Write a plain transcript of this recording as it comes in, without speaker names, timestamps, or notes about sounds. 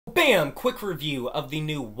Bam! Quick review of the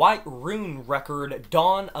new White Rune record,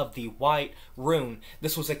 Dawn of the White Rune.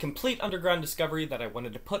 This was a complete underground discovery that I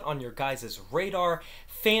wanted to put on your guys' radar.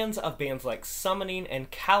 Fans of bands like Summoning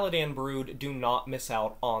and Caladan Brood do not miss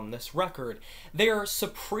out on this record. They are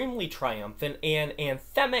supremely triumphant and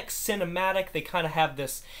anthemic, cinematic. They kind of have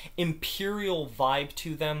this imperial vibe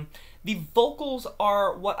to them. The vocals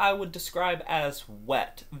are what I would describe as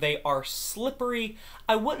wet. They are slippery.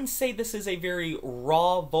 I wouldn't say this is a very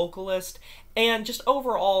raw vocalist. And just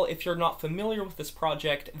overall, if you're not familiar with this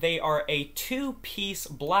project, they are a two-piece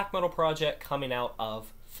black metal project coming out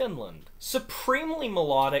of Finland. Supremely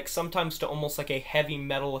melodic, sometimes to almost like a heavy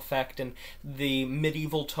metal effect and the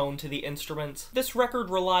medieval tone to the instruments. This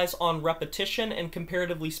record relies on repetition and,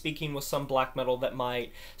 comparatively speaking, with some black metal that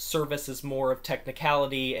might service as more of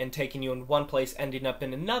technicality and taking you in one place ending up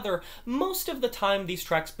in another, most of the time these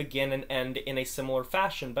tracks begin and end in a similar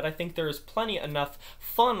fashion, but I think there is plenty enough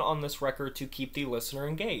fun on this record to keep the listener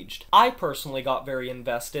engaged. I personally got very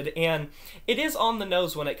invested, and it is on the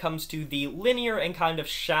nose when it comes to the linear and kind of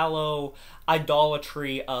shallow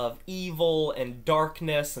idolatry of evil and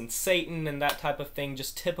darkness and Satan and that type of thing,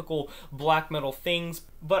 just typical black metal things.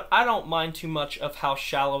 But I don't mind too much of how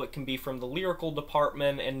shallow it can be from the lyrical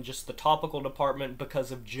department and just the topical department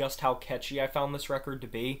because of just how catchy I found this record to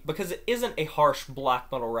be. Because it isn't a harsh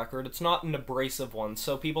black metal record, it's not an abrasive one,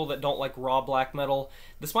 so people that don't like raw black metal,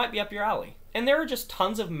 this might be up your alley. And there are just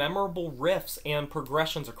tons of memorable riffs and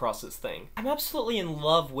progressions across this thing. I'm absolutely in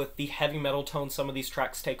love with the heavy metal tone some of these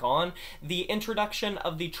tracks take on. The introduction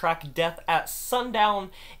of the track Death at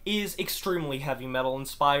Sundown is extremely heavy metal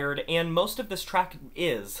inspired, and most of this track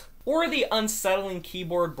is. Or the unsettling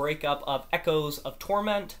keyboard breakup of Echoes of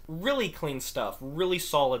Torment. Really clean stuff, really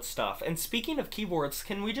solid stuff. And speaking of keyboards,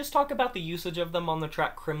 can we just talk about the usage of them on the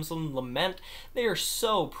track Crimson Lament? They are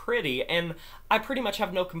so pretty, and I pretty much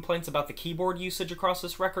have no complaints about the keyboard usage across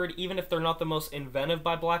this record. Even if they're not the most inventive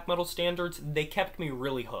by black metal standards, they kept me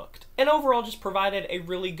really hooked. And overall just provided a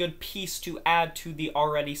really good piece to add to the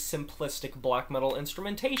already simplistic black metal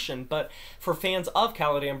instrumentation. But for fans of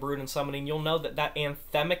Caladan Brood and Summoning, you'll know that that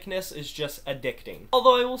anthemic is just addicting.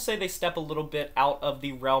 Although I will say they step a little bit out of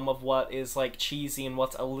the realm of what is like cheesy and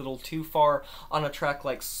what's a little too far on a track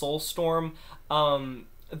like Soulstorm.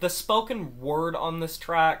 The spoken word on this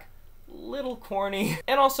track, little corny.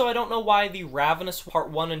 And also, I don't know why the Ravenous Part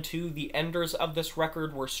 1 and 2, the enders of this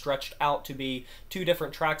record, were stretched out to be two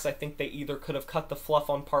different tracks. I think they either could have cut the fluff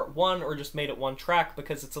on Part 1 or just made it one track,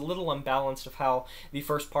 because it's a little unbalanced of how the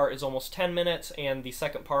first part is almost 10 minutes and the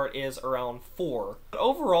second part is around 4. But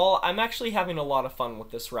overall, I'm actually having a lot of fun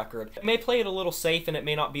with this record. It may play it a little safe and it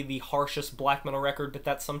may not be the harshest black metal record, but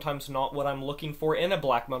that's sometimes not what I'm looking for in a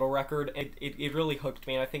black metal record. It really hooked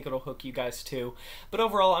me, and I think it'll hook you guys too. But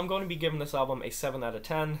overall, I'm going to be giving this album a 7 out of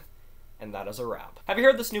 10, and that is a wrap. Have you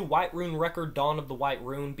heard this new White Rune record, Dawn of the White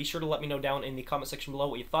Rune? Be sure to let me know down in the comment section below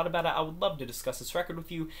what you thought about it. I would love to discuss this record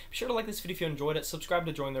with you. Be sure to like this video if you enjoyed it, subscribe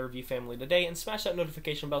to join the review family today, and smash that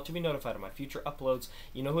notification bell to be notified of my future uploads.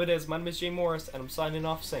 You know who it is, my name is Jay Morris, and I'm signing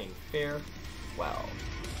off saying farewell.